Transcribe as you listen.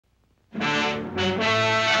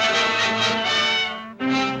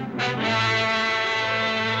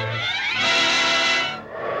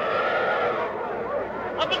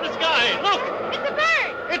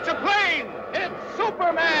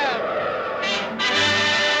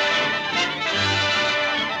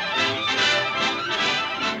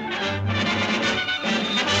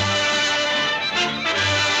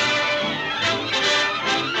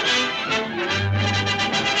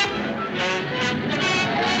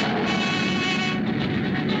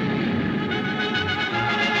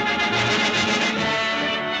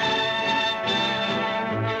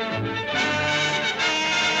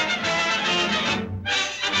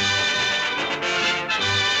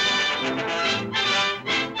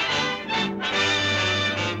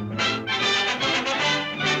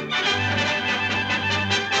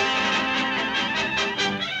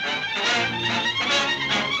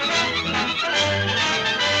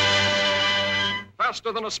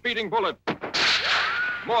faster than a speeding bullet,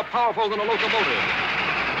 more powerful than a locomotive,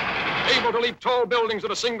 able to leap tall buildings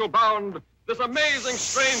at a single bound, this amazing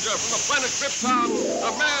stranger from the planet Krypton,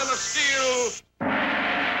 the Man of Steel,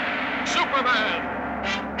 Superman.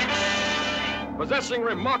 Possessing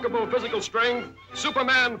remarkable physical strength,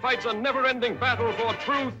 Superman fights a never-ending battle for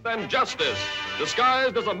truth and justice,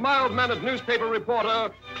 disguised as a mild-mannered newspaper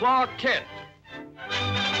reporter, Clark Kent.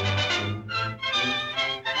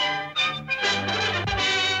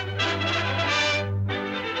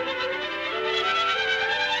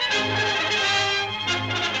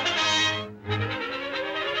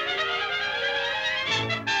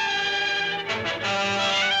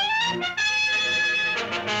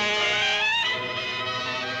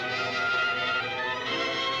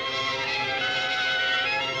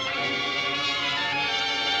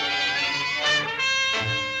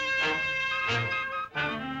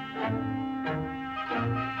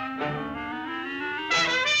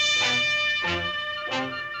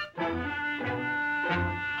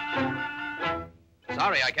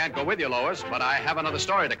 Sorry I can't go with you, Lois, but I have another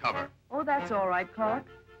story to cover. Oh, that's all right, Clark.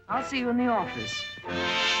 I'll see you in the office.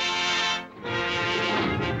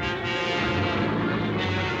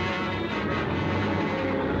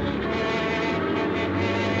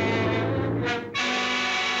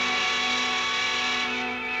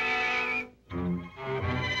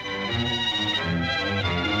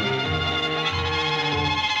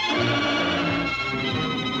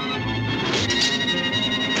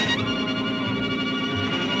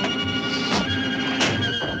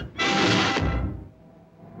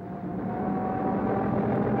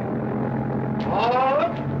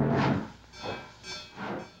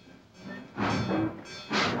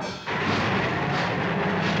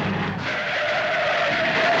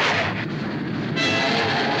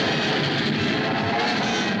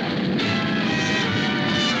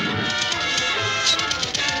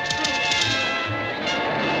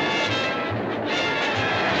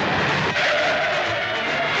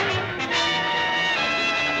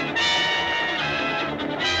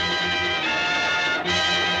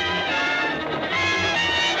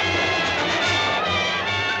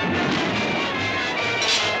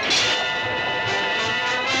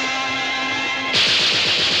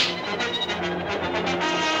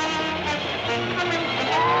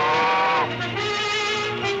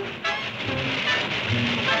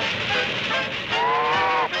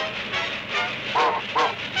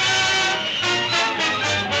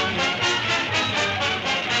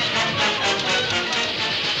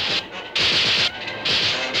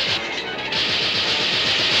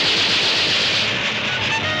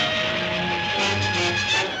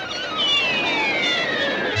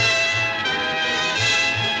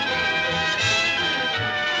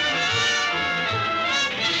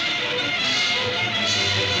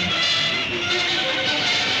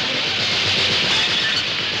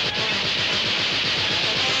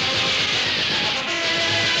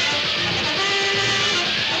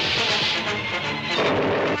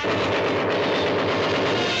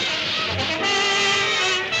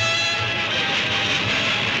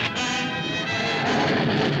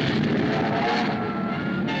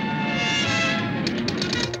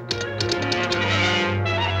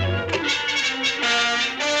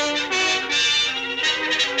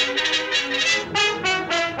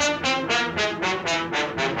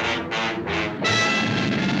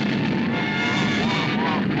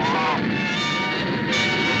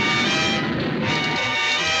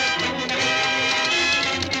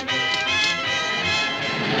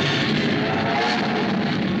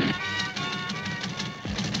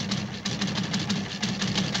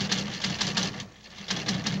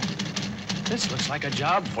 This looks like a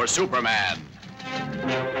job for Superman.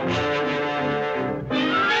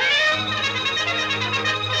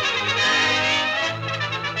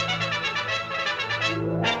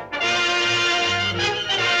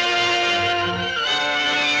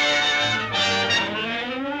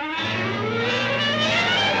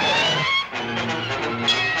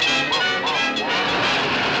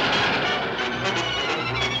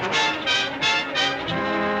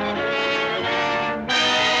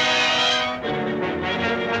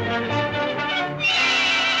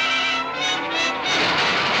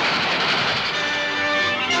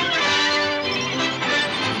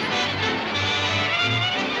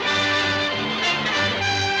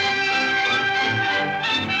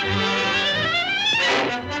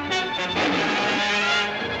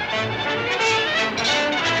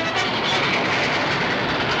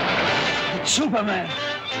 Superman!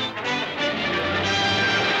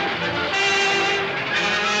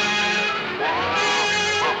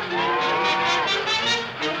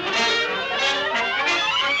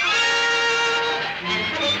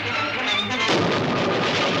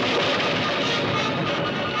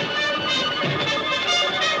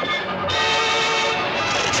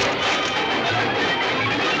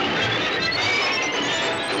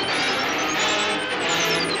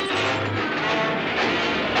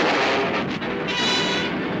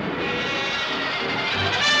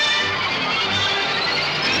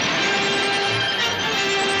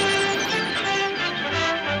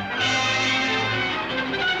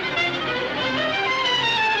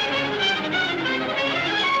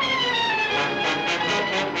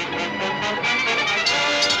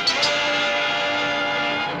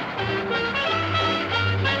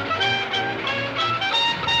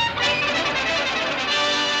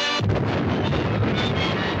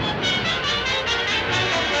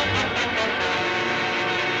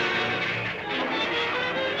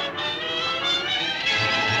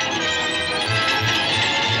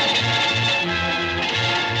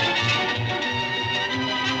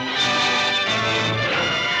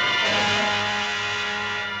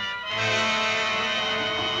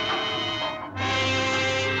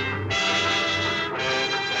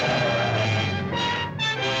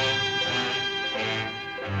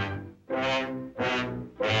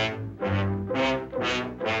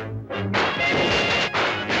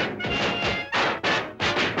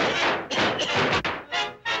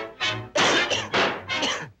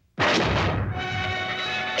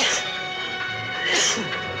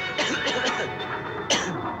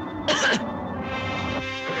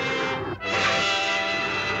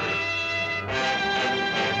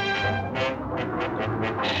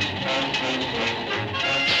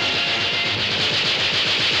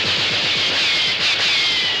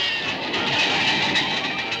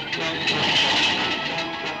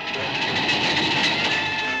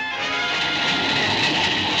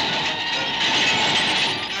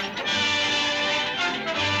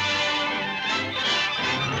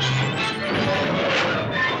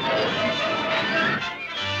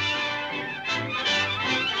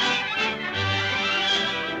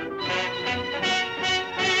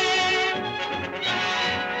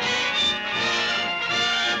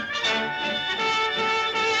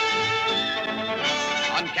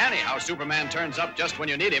 Uncanny how Superman turns up just when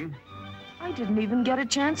you need him. I didn't even get a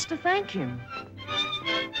chance to thank him.